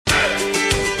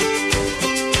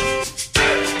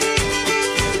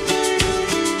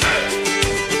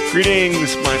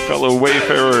Greetings, my fellow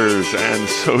wayfarers and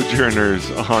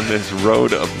sojourners on this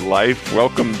road of life.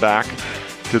 Welcome back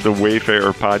to the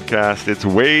Wayfarer Podcast. It's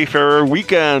Wayfarer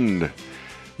Weekend.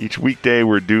 Each weekday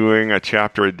we're doing a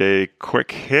chapter a day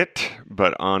quick hit,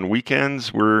 but on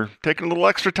weekends we're taking a little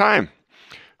extra time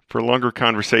for longer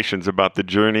conversations about the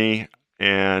journey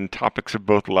and topics of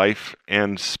both life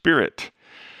and spirit.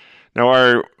 Now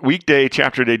our weekday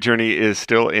chapter a day journey is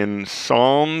still in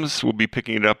Psalms. We'll be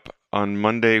picking it up on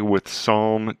Monday with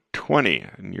Psalm 20,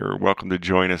 and you're welcome to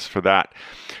join us for that.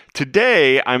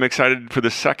 Today, I'm excited for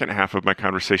the second half of my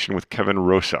conversation with Kevin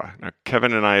Rosa. Now,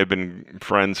 Kevin and I have been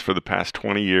friends for the past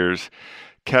 20 years.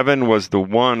 Kevin was the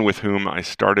one with whom I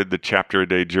started the chapter a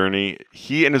day journey.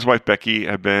 He and his wife Becky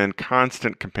have been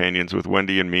constant companions with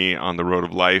Wendy and me on the road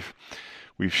of life.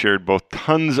 We've shared both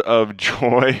tons of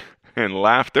joy and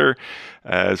laughter,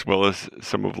 as well as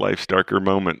some of life's darker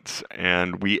moments.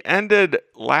 And we ended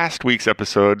last week's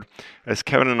episode as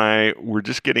Kevin and I were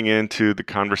just getting into the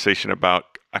conversation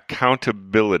about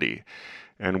accountability.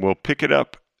 And we'll pick it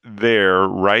up there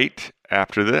right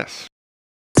after this.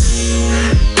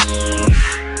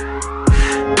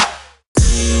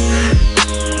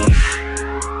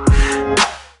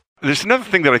 There's another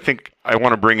thing that I think I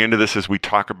want to bring into this as we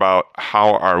talk about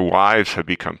how our wives have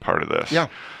become part of this. Yeah.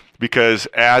 Because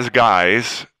as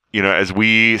guys, you know, as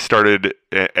we started,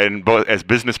 and both as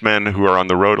businessmen who are on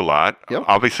the road a lot, Yep.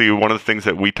 Obviously one of the things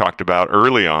that we talked about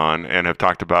early on and have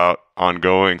talked about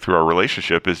ongoing through our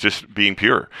relationship is just being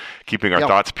pure, keeping our Yep.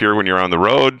 thoughts pure when you're on the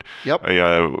road. Yep.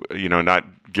 Not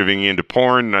giving into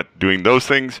porn, not doing those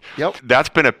things. Yep. That's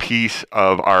been a piece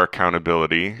of our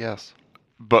accountability. Yes.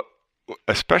 But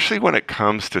especially when it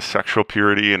comes to sexual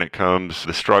purity and it comes to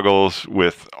the struggles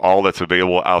with all that's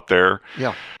available out there.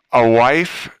 Yeah. A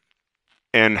wife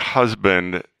and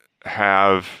husband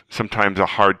have sometimes a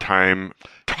hard time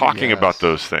talking Yes. about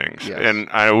those things. Yes. And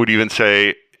I would even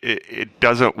say it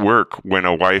doesn't work when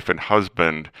a wife and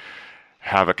husband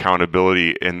have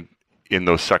accountability in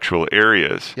those sexual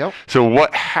areas. Yep. So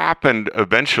what happened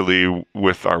eventually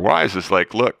with our wives is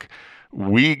like, look,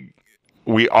 we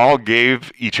all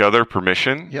gave each other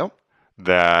permission Yep.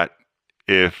 that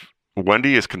if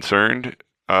Wendy is concerned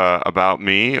about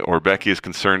me or Becky is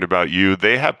concerned about you,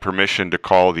 they have permission to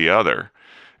call the other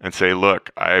and say, look,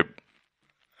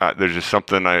 there's just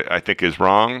something I think is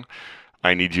wrong.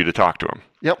 I need you to talk to him.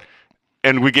 Yep.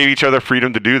 And we gave each other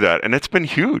freedom to do that. And it's been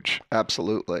huge.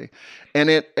 Absolutely. And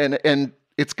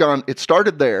it's gone. It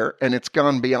started there, and it's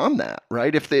gone beyond that,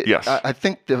 right? Yes. I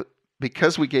think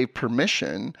because we gave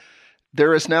permission,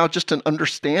 there is now just an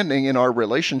understanding in our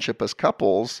relationship as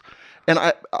couples, and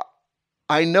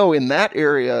I know in that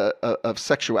area of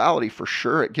sexuality for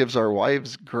sure, it gives our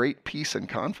wives great peace and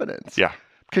confidence. Yeah.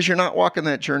 Because you're not walking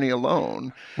that journey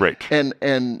alone. Right. And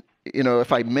you know,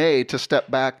 if I may, to step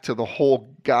back to the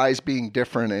whole guys being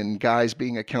different and guys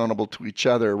being accountable to each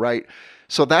other, right?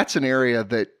 So that's an area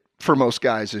that for most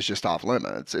guys is just off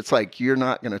limits. It's like, you're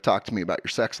not going to talk to me about your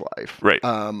sex life. Right.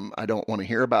 I don't want to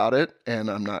hear about it, and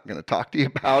I'm not going to talk to you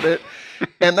about it.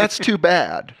 And that's too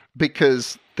bad,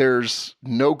 because there's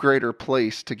no greater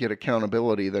place to get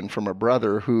accountability than from a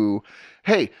brother who,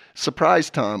 hey, surprise,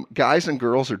 Tom, guys and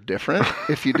girls are different,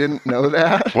 if you didn't know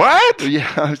that. What?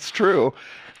 Yeah, it's true.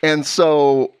 And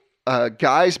so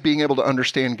guys being able to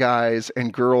understand guys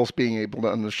and girls being able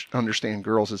to understand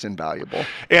girls is invaluable.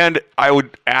 And I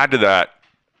would add to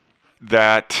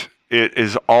that it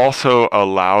has also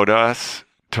allowed us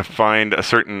to find a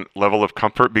certain level of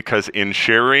comfort, because in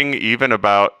sharing even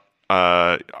about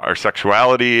our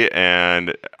sexuality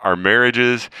and our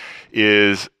marriages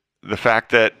is the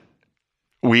fact that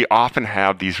we often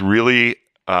have these really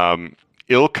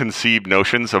ill-conceived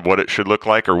notions of what it should look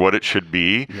like or what it should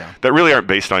be that really aren't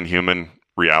based on human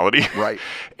reality. Right.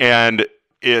 And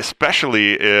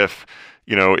especially if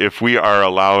we are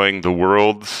allowing the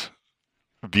world's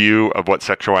view of what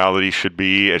sexuality should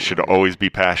be, it should always be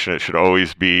passionate, it should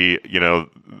always be,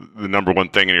 the number one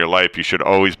thing in your life. You should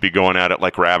always be going at it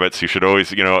like rabbits. You should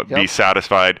always, be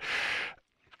satisfied.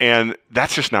 And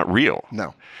that's just not real.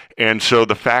 No. And so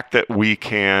the fact that we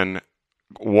can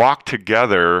walk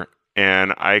together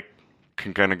and I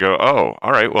can kind of go, oh,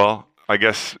 all right, well, I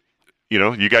guess,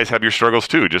 you guys have your struggles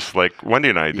too, just like Wendy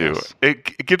and I do. Yes.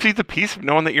 It gives you the peace of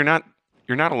knowing that you're not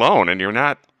alone,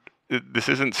 and this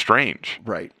isn't strange.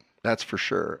 Right. That's for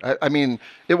sure. I mean,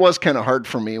 it was kind of hard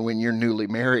for me when you're newly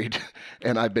married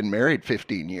and I've been married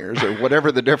 15 years or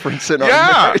whatever the difference in our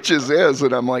marriages is.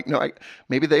 And I'm like, no,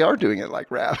 maybe they are doing it like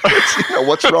rabbits.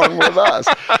 What's wrong with us?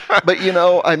 But,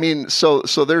 I mean, so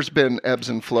there's been ebbs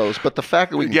and flows. But the fact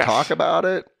that we can talk about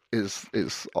it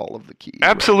is all of the key.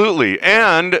 Absolutely. Right?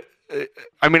 And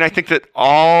I mean, I think that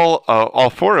all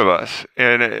four of us,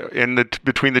 and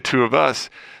between the two of us,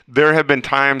 there have been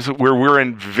times where we're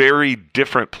in very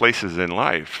different places in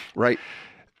life. Right.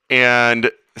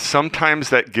 And sometimes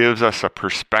that gives us a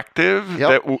perspective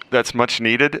that's much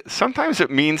needed. Sometimes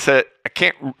it means that I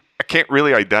can't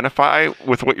really identify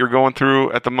with what you're going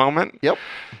through at the moment. Yep.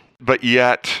 But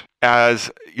yet,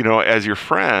 as your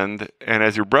friend and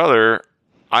as your brother,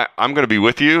 I'm going to be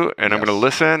with you, and I'm going to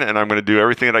listen, and I'm going to do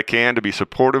everything that I can to be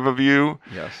supportive of you.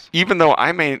 Yes. Even though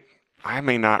I may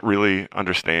not really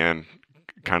understand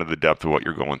kind of the depth of what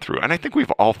you're going through. And I think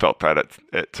we've all felt that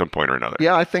at some point or another.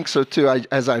 Yeah, I think so too.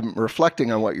 As I'm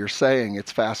reflecting on what you're saying,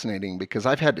 it's fascinating because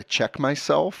I've had to check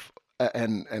myself,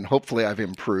 and hopefully I've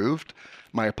improved.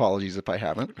 My apologies if I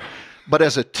haven't. But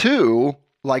as a two,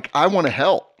 like, I want to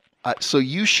help. So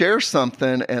you share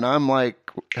something and I'm like,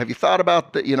 have you thought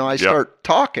about that? I start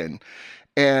talking,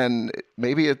 and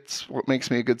maybe it's what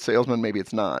makes me a good salesman. Maybe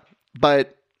it's not.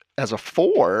 But as a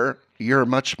four, you're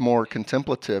much more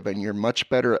contemplative and you're much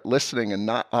better at listening and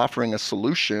not offering a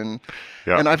solution.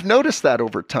 Yeah. And I've noticed that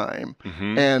over time,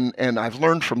 and I've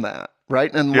learned from that,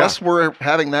 right? And unless we're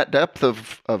having that depth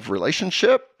of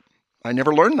relationship, I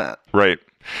never learned that. Right.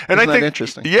 And Isn't I think that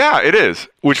interesting? Yeah, it is.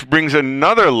 Which brings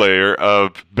another layer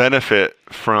of benefit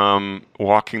from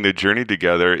walking the journey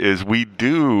together is we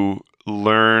do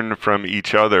learn from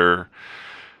each other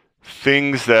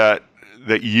things that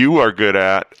you are good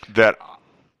at that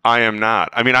I am not.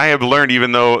 I mean, I have learned,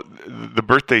 even though the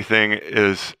birthday thing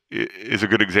is a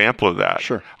good example of that.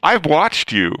 Sure. I've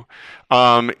watched you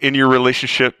in your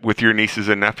relationship with your nieces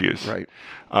and nephews. Right.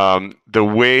 The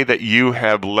way that you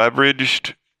have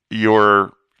leveraged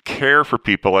your care for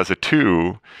people as a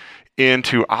two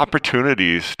into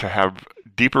opportunities to have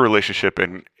deeper relationship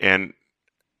and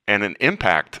an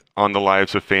impact on the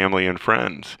lives of family and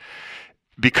friends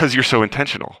because you're so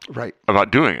intentional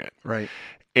about doing it. Right.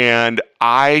 And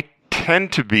I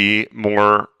tend to be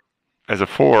more, as a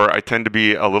four, I tend to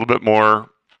be a little bit more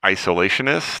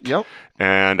isolationist. Yep.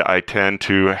 And I tend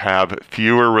to have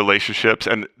fewer relationships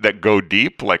and that go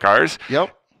deep like ours.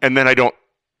 Yep. And then I don't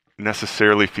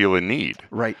necessarily feel a need.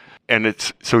 Right. And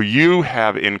so you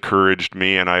have encouraged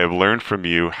me, and I have learned from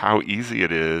you how easy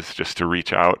it is just to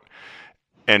reach out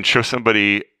and show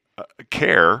somebody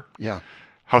care. Yeah.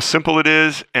 How simple it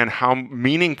is and how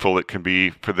meaningful it can be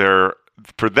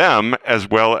for them, as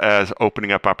well as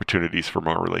opening up opportunities for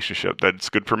more relationship. That's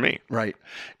good for me. Right.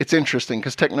 It's interesting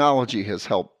because technology has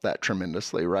helped that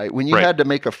tremendously, right? When you had to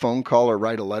make a phone call or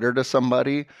write a letter to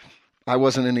somebody, I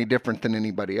wasn't any different than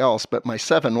anybody else, but my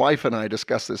seven wife and I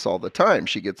discuss this all the time.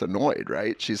 She gets annoyed,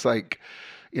 right? She's like,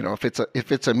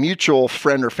 if it's a mutual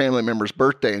friend or family member's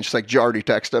birthday, and she's like, "Did you already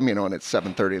text them?" And it's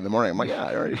 7:30 in the morning. I'm like, "Yeah,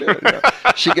 I already did."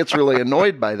 She gets really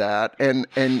annoyed by that, and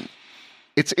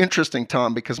it's interesting,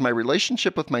 Tom, because my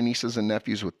relationship with my nieces and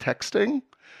nephews with texting,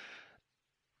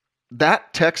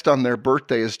 that text on their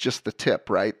birthday is just the tip,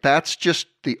 right? That's just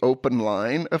the open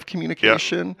line of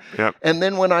communication. Yep. And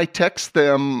then when I text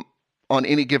them on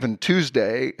any given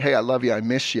Tuesday, "Hey, I love you, I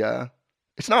miss you,"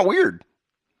 it's not weird.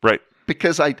 Right.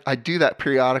 Because I do that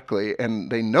periodically, and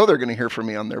they know they're going to hear from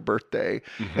me on their birthday.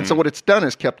 Mm-hmm. And so what it's done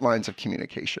is kept lines of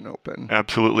communication open.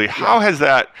 Absolutely. Yeah. How has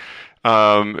that,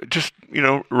 just,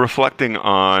 reflecting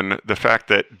on the fact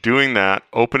that doing that,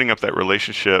 opening up that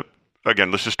relationship,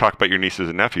 again, let's just talk about your nieces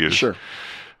and nephews. Sure.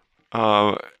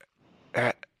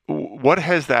 What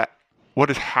has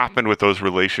happened with those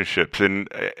relationships? And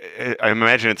I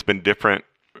imagine it's been different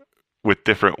with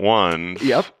different ones.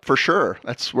 Yep, for sure.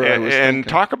 That's where I was thinking. And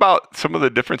talk about some of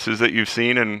the differences that you've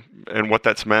seen and what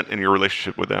that's meant in your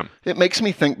relationship with them. It makes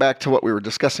me think back to what we were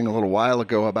discussing a little while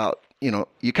ago about,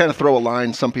 you kind of throw a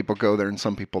line, some people go there and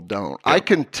some people don't. Yep. I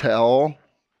can tell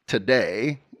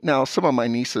today, now some of my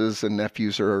nieces and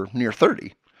nephews are near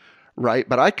 30, right?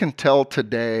 But I can tell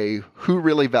today who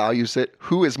really values it,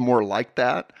 who is more like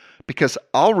that. Because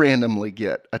I'll randomly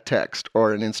get a text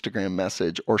or an Instagram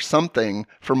message or something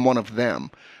from one of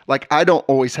them. Like, I don't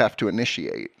always have to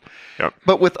initiate. Yep.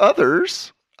 But with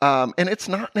others, and it's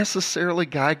not necessarily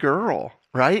guy-girl,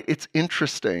 right? It's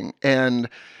interesting.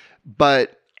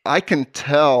 But I can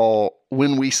tell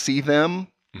when we see them,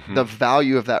 the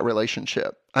value of that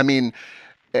relationship. I mean,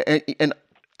 and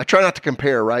I try not to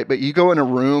compare, right? But you go in a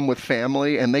room with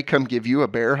family and they come give you a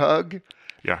bear hug.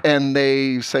 Yeah. And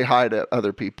they say hi to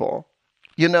other people,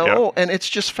 and it's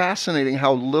just fascinating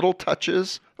how little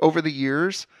touches over the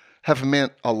years have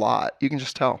meant a lot. You can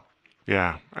just tell.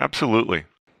 Yeah, absolutely.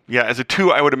 Yeah, as a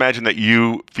two, I would imagine that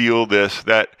you feel this,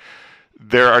 that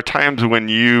there are times when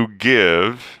you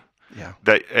give,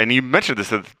 that, and you mentioned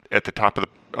this at the top of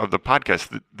of the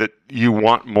podcast that you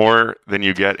want more than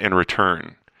you get in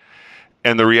return.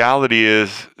 And the reality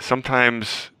is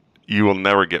sometimes you will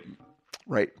never get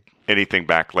anything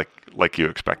back like you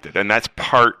expected. And that's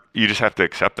you just have to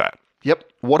accept that. Yep.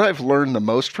 What I've learned the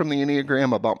most from the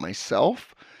Enneagram about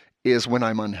myself is when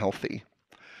I'm unhealthy.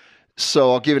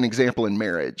 So I'll give an example in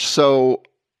marriage. So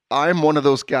I'm one of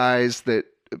those guys that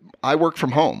I work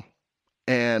from home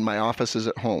and my office is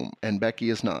at home and Becky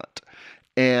is not.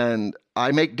 And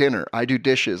I make dinner, I do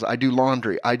dishes, I do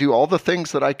laundry, I do all the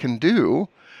things that I can do.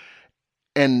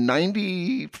 And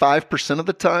 95% of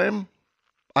the time,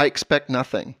 I expect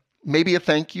nothing. Maybe a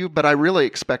thank you, but I really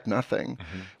expect nothing.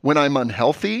 Mm-hmm. When I'm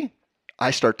unhealthy,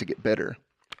 I start to get bitter.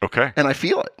 Okay. And I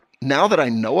feel it. Now that I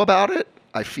know about it,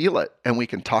 I feel it, and we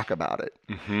can talk about it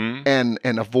and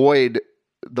avoid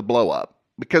the blow up.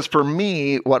 Because for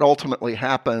me, what ultimately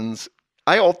happens,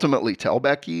 I ultimately tell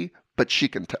Becky, but she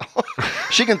can tell.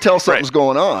 She can tell something's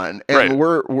going on, and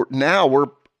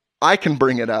I can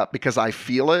bring it up because I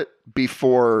feel it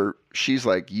before she's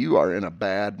like, you are in a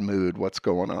bad mood. What's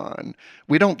going on?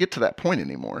 We don't get to that point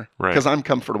anymore because I'm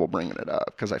comfortable bringing it up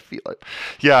because I feel it.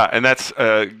 Yeah. And that's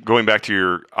going back to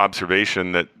your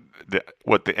observation that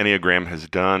what the Enneagram has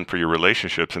done for your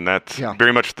relationships. And that's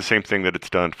very much the same thing that it's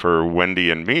done for Wendy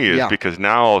and me is because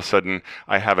now all of a sudden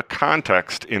I have a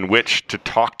context in which to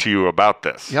talk to you about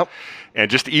this. Yep. And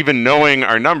just even knowing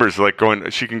our numbers,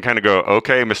 she can kind of go,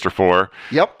 okay, Mr. 4.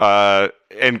 Yep.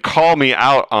 And call me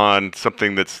out on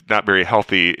something that's not very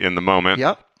healthy in the moment.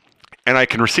 Yep. And I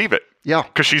can receive it. Yeah.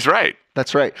 Because she's right.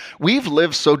 That's right. We've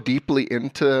lived so deeply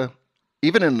into,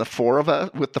 even in the four of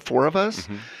us,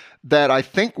 that I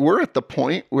think we're at the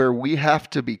point where we have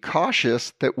to be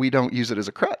cautious that we don't use it as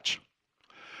a crutch.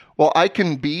 Well, I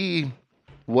can be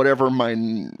whatever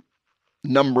my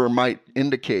number might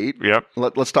indicate. Yep.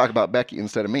 Let's talk about Becky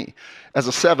instead of me. As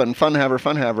a 7, fun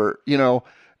haver,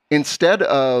 instead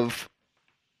of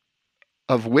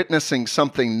witnessing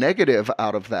something negative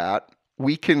out of that,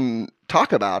 we can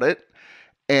talk about it.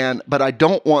 But I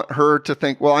don't want her to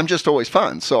think, well, I'm just always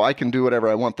fun, so I can do whatever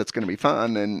I want that's going to be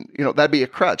fun. And, that'd be a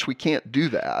crutch. We can't do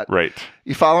that. Right.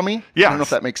 You follow me? Yeah. I don't know if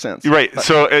that makes sense. Right. But,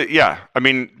 so, I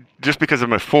mean, just because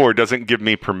I'm a 4 doesn't give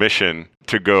me permission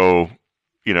to go,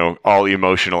 all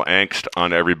emotional angst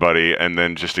on everybody and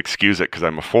then just excuse it because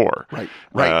I'm a 4.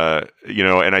 Right.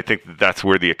 And I think that's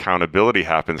where the accountability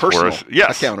happens for us.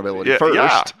 Yes. Accountability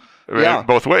first. Yeah.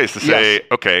 Both ways to say,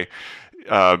 okay,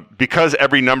 because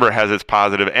every number has its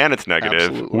positive and its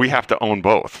negative, Absolutely. We have to own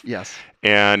both. Yes.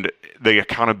 And the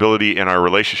accountability in our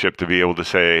relationship to be able to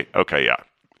say, okay, yeah.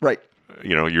 Right.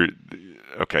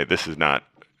 This is not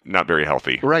very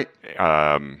healthy. Right.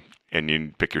 And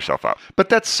you pick yourself up. But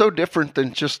that's so different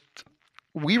than just,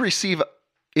 we receive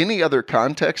any other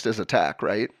context as attack,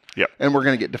 right? Yeah. And we're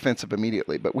going to get defensive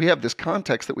immediately. But we have this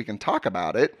context that we can talk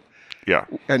about it. Yeah.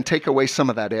 And take away some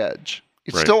of that edge.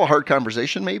 It's still a hard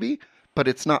conversation maybe, but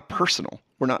it's not personal.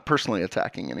 We're not personally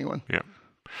attacking anyone. Yeah.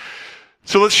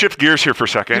 So let's shift gears here for a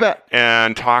second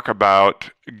and talk about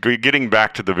getting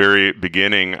back to the very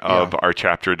beginning of our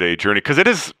chapter a day journey, because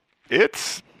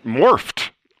it's morphed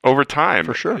over time.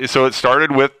 For sure. So it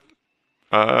started with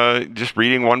just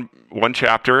reading one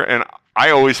chapter, and I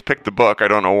always picked the book. I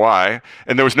don't know why.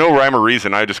 And there was no rhyme or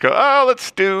reason. I just go, let's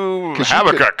do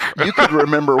Habakkuk. You could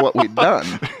remember what we'd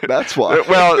done. That's why.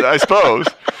 Well, I suppose.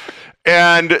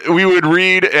 And we would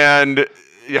read and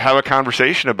have a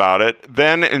conversation about it.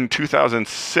 Then in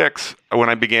 2006, when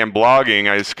I began blogging,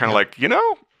 I was kind of like,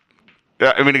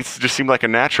 it just seemed like a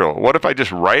natural. What if I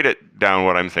just write it down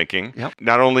what I'm thinking? Yep.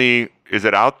 Not only is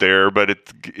it out there, but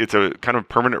it's a kind of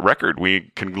permanent record.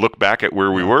 We can look back at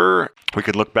where we were. We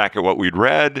could look back at what we'd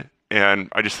read. And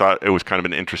I just thought it was kind of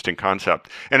an interesting concept.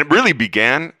 And it really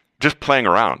began just playing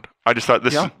around. I just thought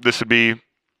this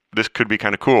could be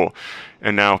kind of cool.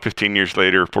 And now 14 years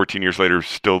later,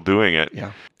 still doing it.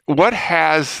 Yeah. What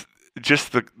has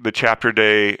just the chapter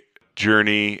day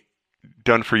journey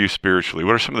done for you spiritually?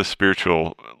 What are some of the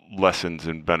spiritual lessons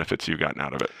and benefits you've gotten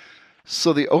out of it?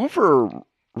 So the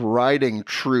overriding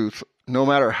truth, no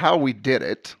matter how we did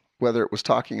it, whether it was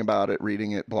talking about it,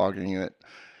 reading it, blogging it,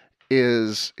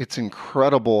 is it's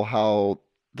incredible how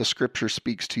the scripture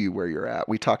speaks to you where you're at.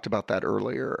 We talked about that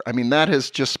earlier. I mean, that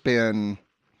has just been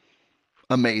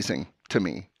amazing to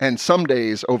me, and some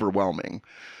days overwhelming.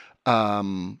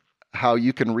 How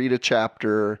you can read a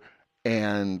chapter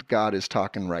and God is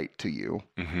talking right to you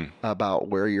about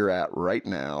where you're at right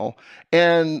now.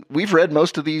 And we've read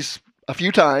most of these a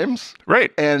few times.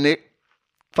 Right. And it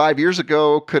 5 years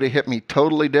ago could have hit me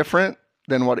totally different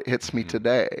than what it hits me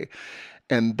today.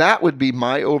 And that would be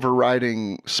my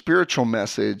overriding spiritual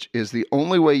message, is the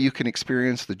only way you can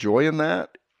experience the joy in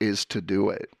that is to do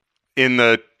it. In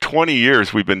the 20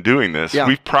 years we've been doing this,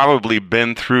 we've probably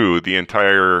been through the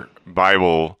entire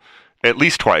Bible at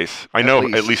least twice. I know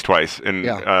at least twice. In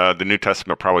the New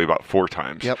Testament, probably about 4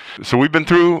 times. Yep. So we've been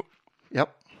through.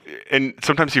 Yep. And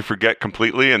sometimes you forget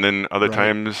completely, and then other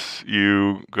times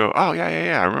you go, oh,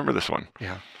 yeah, I remember this one.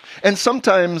 Yeah. And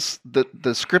sometimes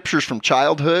the scriptures from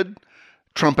childhood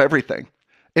trump everything.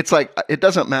 It's like, it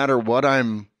doesn't matter what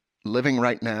I'm living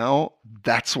right now,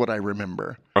 that's what I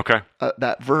remember. Okay.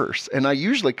 That verse. And I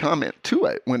usually comment to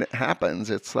it when it happens.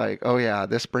 It's like, oh yeah,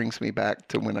 this brings me back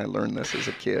to when I learned this as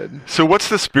a kid. So what's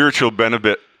the spiritual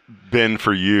benefit been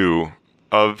for you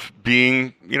of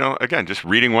being, again, just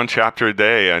reading one chapter a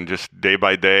day and just day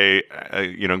by day,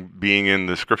 being in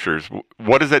the scriptures?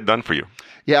 What has that done for you?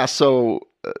 Yeah. So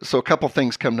a couple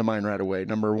things come to mind right away.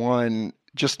 Number one,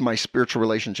 just my spiritual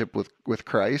relationship with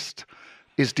Christ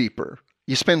is deeper.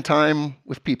 You spend time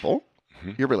with people,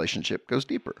 your relationship goes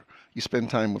deeper. You spend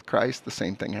time with Christ, the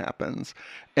same thing happens.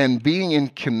 And being in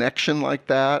connection like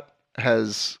that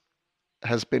has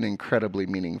been incredibly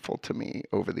meaningful to me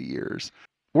over the years.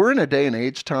 We're in a day and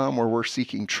age, Tom, where we're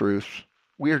seeking truth.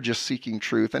 We are just seeking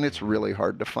truth, and it's really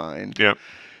hard to find. Yeah.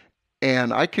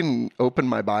 And I can open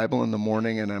my Bible in the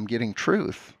morning and I'm getting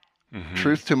truth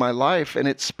to my life. And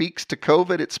it speaks to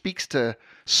COVID. It speaks to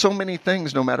so many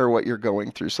things, no matter what you're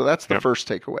going through. So that's the first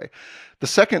takeaway. The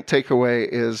second takeaway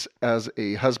is, as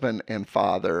a husband and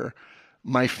father,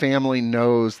 my family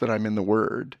knows that I'm in the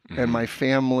Word, and my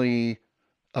family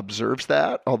observes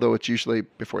that, although it's usually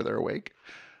before they're awake,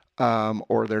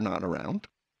 or they're not around.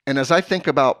 And as I think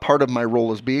about, part of my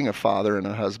role as being a father and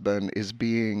a husband is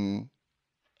being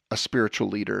a spiritual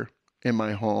leader in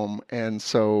my home. And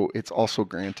so it's also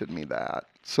granted me that.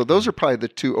 So those are probably the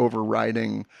 2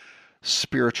 overriding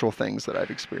spiritual things that I've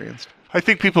experienced. I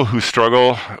think people who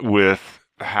struggle with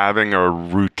having a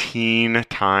routine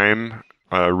time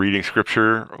reading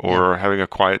scripture or having a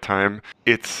quiet time,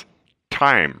 it's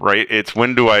time, right? It's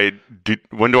when do I do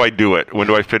it? When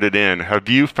do I fit it in? Have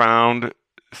you found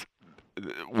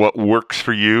what works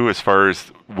for you as far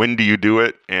as when do you do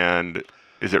it, and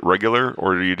is it regular,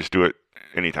 or do you just do it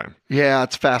anytime? Yeah,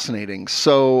 it's fascinating.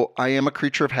 So I am a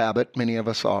creature of habit. Many of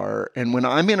us are. And when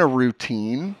I'm in a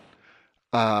routine,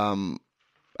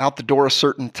 out the door a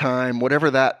certain time, whatever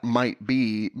that might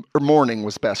be, or morning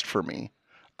was best for me.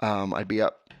 I'd be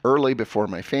up early before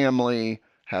my family,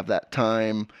 have that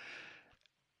time.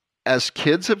 As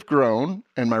kids have grown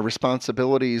and my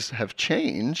responsibilities have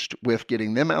changed with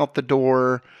getting them out the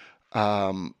door,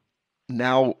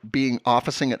 now being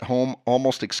officing at home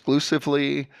almost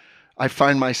exclusively, I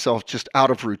find myself just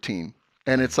out of routine.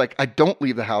 And it's like, I don't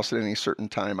leave the house at any certain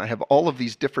time. I have all of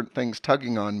these different things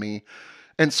tugging on me.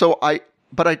 And so I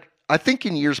think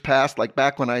in years past, like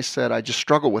back when I said, I just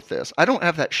struggle with this, I don't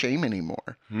have that shame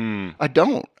anymore. I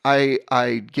don't.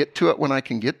 I get to it when I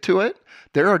can get to it.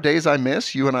 There are days I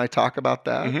miss. You and I talk about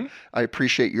that. I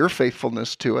appreciate your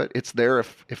faithfulness to it. It's there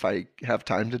if I have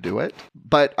time to do it.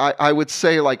 But I would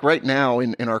say, like right now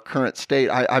in our current state,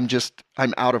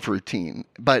 I'm out of routine.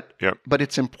 But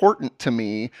it's important to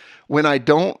me when I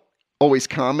don't always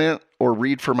comment or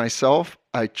read for myself,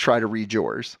 I try to read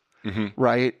yours.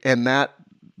 Right. And that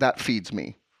feeds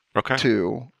me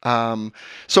too.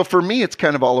 So for me, it's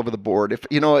kind of all over the board. If,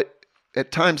 at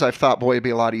times I've thought, boy, it'd be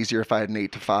a lot easier if I had an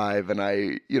 8 to 5 and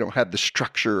I, had the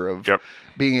structure of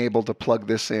being able to plug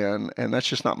this in, and that's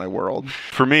just not my world.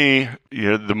 For me,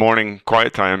 the morning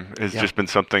quiet time has just been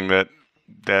something that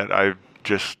I've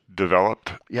just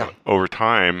developed over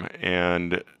time.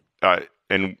 And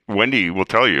Wendy will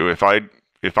tell you, if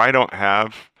I don't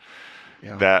have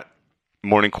that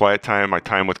morning quiet time, my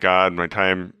time with God, my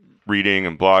time reading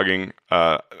and blogging,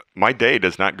 my day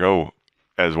does not go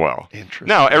as well. Interesting.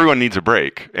 Now, everyone needs a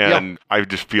break, and I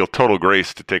just feel total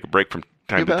grace to take a break from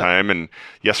time to time. And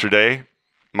yesterday,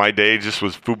 my day just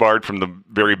was foobarred from the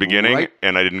very beginning,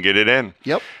 and I didn't get it in.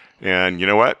 And you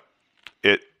know what?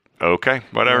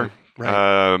 Whatever.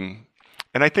 Right.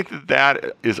 And I think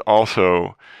that is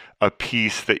also a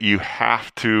piece that you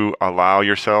have to allow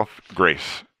yourself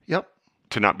grace.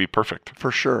 To not be perfect. For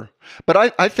sure.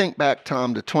 But I think back,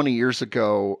 Tom, to 20 years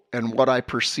ago and what I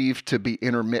perceived to be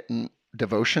intermittent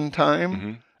devotion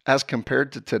time as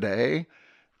compared to today,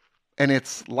 and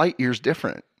it's light years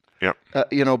different.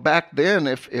 Back then,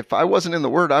 if I wasn't in the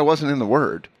Word, I wasn't in the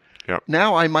Word.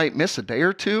 Now I might miss a day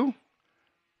or two,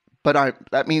 but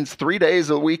that means 3 days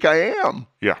a week I am.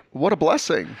 What a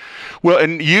blessing. Well,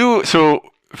 and so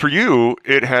for you,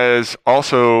 it has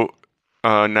also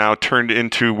now turned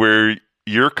into where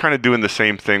you're kind of doing the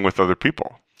same thing with other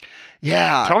people.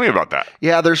 Yeah. Tell me about that.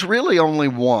 Yeah, there's really only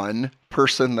one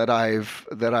person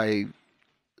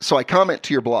so I comment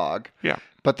to your blog. Yeah.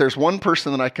 But there's one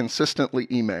person that I consistently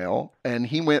email, and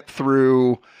he went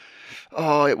through,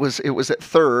 it was at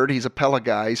Third. He's a Pella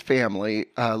guy, he's family.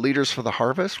 Leaders for the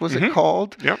Harvest was it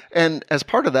called? Yep. And as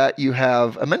part of that, you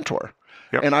have a mentor.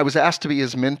 Yep. And I was asked to be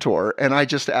his mentor, and I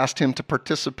just asked him to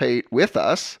participate with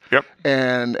us. Yep.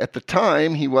 And at the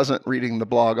time, he wasn't reading the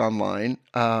blog online.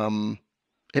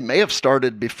 It may have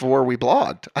started before we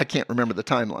blogged. I can't remember the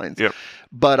timelines. Yep.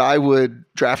 But I would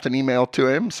draft an email to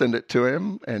him, send it to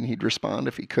him, and he'd respond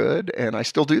if he could. And I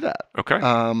still do that.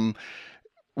 Okay.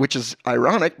 Which is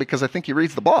ironic because I think he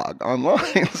reads the blog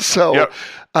online. So, yep.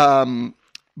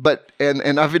 But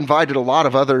I've invited a lot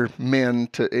of other men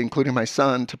including my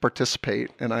son, to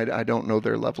participate, and I don't know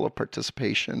their level of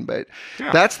participation, but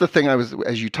that's the thing.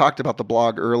 As you talked about the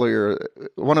blog earlier,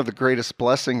 one of the greatest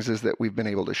blessings is that we've been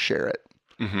able to share it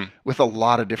with a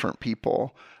lot of different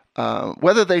people.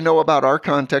 Whether they know about our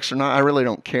context or not, I really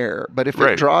don't care. But if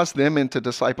it draws them into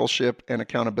discipleship and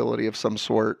accountability of some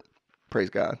sort, praise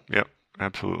God. Yep,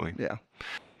 absolutely. Yeah.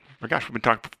 My gosh, we've been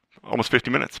talking for almost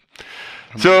 50 minutes.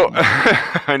 So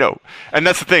I know, and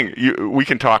that's the thing. We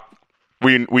can talk.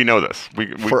 We know this.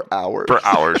 For hours. For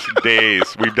hours,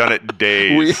 days. We've done it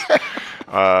days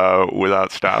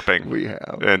without stopping. We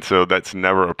have, and so that's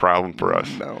never a problem for us.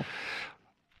 No.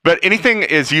 But anything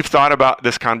as you've thought about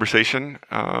this conversation,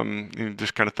 you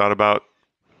just kind of thought about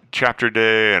Chapter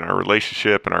Day and our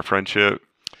relationship and our friendship.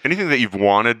 Anything that you've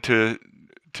wanted to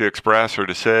express or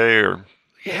to say, or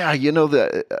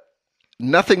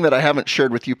nothing that I haven't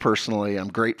shared with you personally. I'm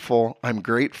grateful. I'm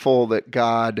grateful that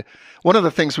God. One of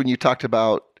the things when you talked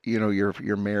about,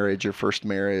 your marriage, your first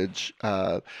marriage,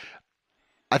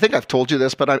 I think I've told you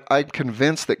this, but I'm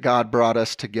convinced that God brought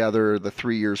us together the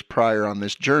 3 years prior on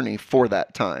this journey for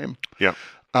that time. Yeah.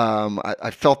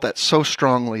 I felt that so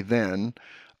strongly then.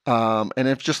 And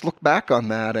if just look back on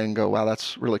that and go, wow,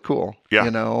 that's really cool. Yeah.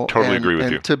 Totally agree with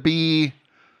you. And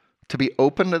to be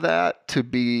open to that, to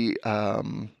be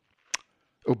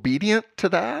obedient to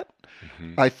that,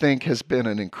 I think has been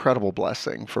an incredible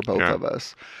blessing for both of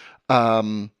us.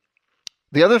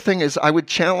 The other thing is, I would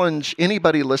challenge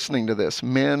anybody listening to this,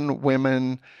 men,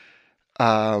 women,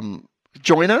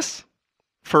 join us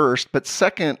first, but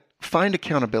second, find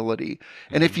accountability.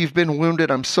 And if you've been wounded,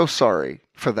 I'm so sorry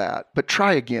for that, but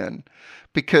try again,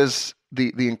 because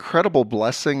the incredible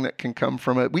blessing that can come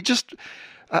from it.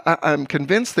 I'm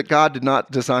convinced that God did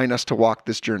not design us to walk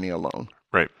this journey alone.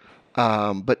 Right.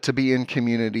 But to be in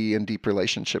community and deep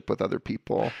relationship with other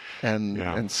people.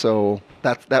 And so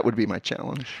that would be my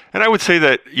challenge. And I would say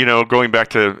that, going back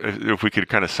to, if we could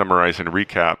kind of summarize and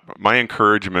recap, my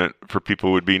encouragement for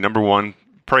people would be, number one,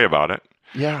 pray about it.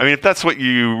 Yeah. I mean, if that's what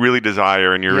you really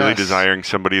desire, and you're really desiring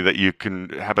somebody that you can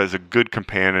have as a good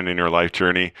companion in your life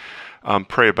journey,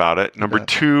 pray about it. Number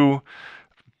two,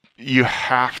 you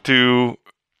have to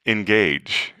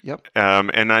engage. Yep.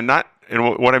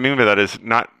 And what I mean by that is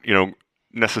not,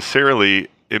 necessarily,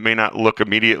 it may not look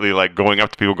immediately like going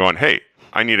up to people going, hey,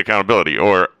 I need accountability,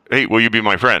 or hey, will you be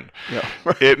my friend? Yeah.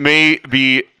 It may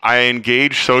be, I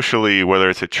engage socially, whether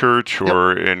it's at church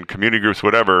or in community groups,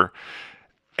 whatever,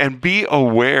 and be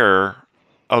aware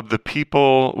of the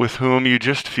people with whom you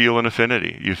just feel an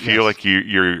affinity. You feel like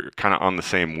you're kind of on the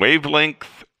same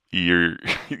wavelength. You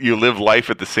live life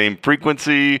at the same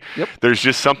frequency. Yep. There's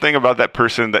just something about that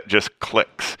person that just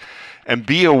clicks. And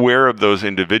be aware of those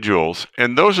individuals.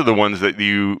 And those are the ones that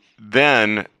you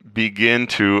then begin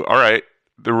to, all right,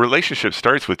 the relationship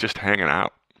starts with just hanging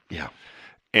out. Yeah.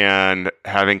 And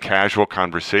having casual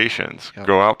conversations. Yep.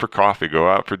 Go out for coffee, go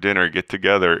out for dinner, get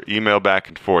together, email back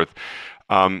and forth.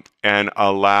 And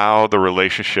allow the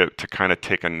relationship to kind of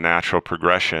take a natural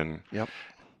progression. Yep.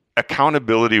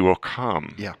 Accountability will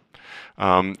come. Yeah.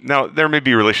 Now, there may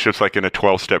be relationships like in a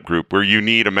 12-step group where you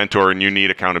need a mentor and you need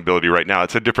accountability right now.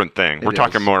 It's a different thing. We're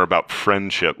talking more about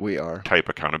friendship type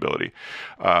accountability.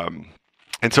 And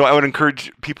so I would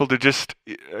encourage people to just,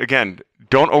 again,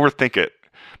 don't overthink it,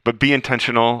 but be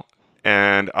intentional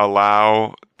and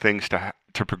allow things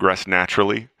to progress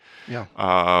naturally. Yeah.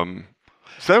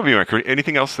 So that would be my encouragement.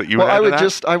 Anything else that you would add to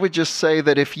that? I would just say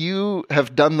that if you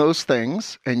have done those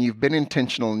things and you've been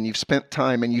intentional and you've spent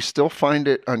time and you still find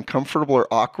it uncomfortable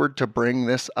or awkward to bring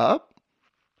this up,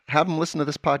 have them listen to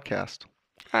this podcast.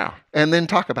 Yeah. And then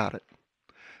talk about it.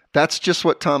 That's just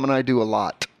what Tom and I do a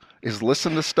lot. is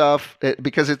listen to stuff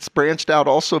because it's branched out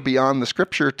also beyond the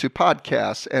scripture to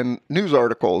podcasts and news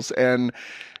articles. And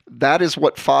that is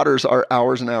what fodders our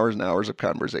hours and hours and hours of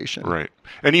conversation. Right.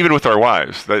 And even with our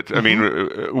wives, I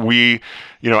mean, we,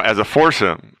 as a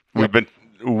foursome, we've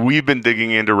been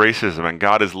digging into racism, and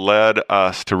God has led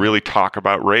us to really talk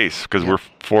about race because we're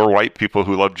four white people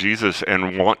who love Jesus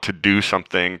and want to do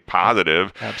something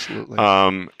positive. Absolutely.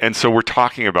 And so we're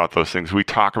talking about those things. We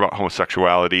talk about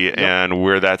homosexuality and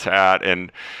where that's at,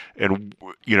 and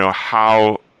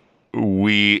how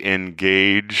we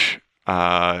engage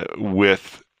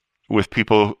with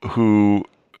people who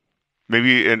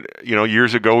maybe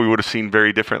years ago we would have seen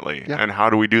very differently. Yeah. And how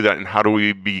do we do that? And how do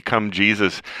we become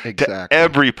Jesus to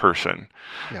every person?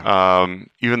 Yeah.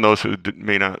 Even those who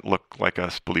may not look like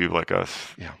us, believe like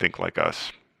us, think like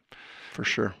us. For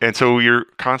sure. And so you're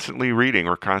constantly reading,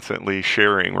 we're constantly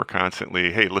sharing, we're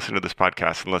constantly, hey, listen to this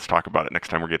podcast and let's talk about it next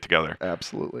time we get together.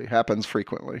 Absolutely. Happens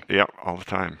frequently. Yeah, all the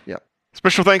time. Yeah.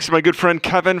 Special thanks to my good friend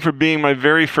Kevin for being my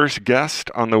very first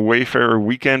guest on the Wayfarer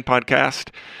Weekend podcast.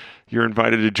 You're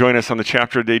invited to join us on the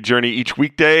Chapter a Day journey each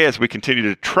weekday as we continue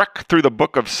to trek through the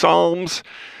book of Psalms.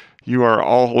 You are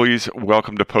always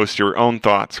welcome to post your own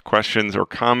thoughts, questions, or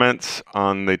comments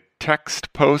on the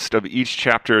text post of each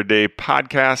Chapter a Day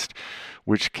podcast,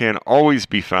 which can always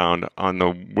be found on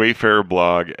the Wayfarer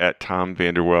blog at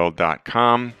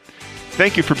tomvanderwell.com.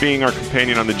 Thank you for being our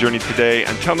companion on the journey today.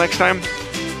 Until next time,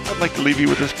 I'd like to leave you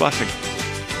with this blessing.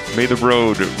 May the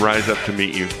road rise up to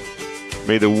meet you.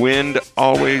 May the wind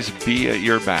always be at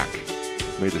your back.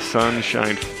 May the sun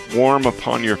shine warm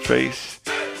upon your face.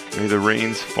 May the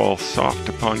rains fall soft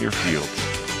upon your fields.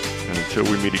 And until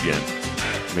we meet again,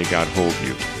 may God hold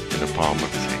you in the palm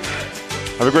of his hand.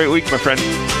 Have a great week, my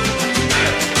friend.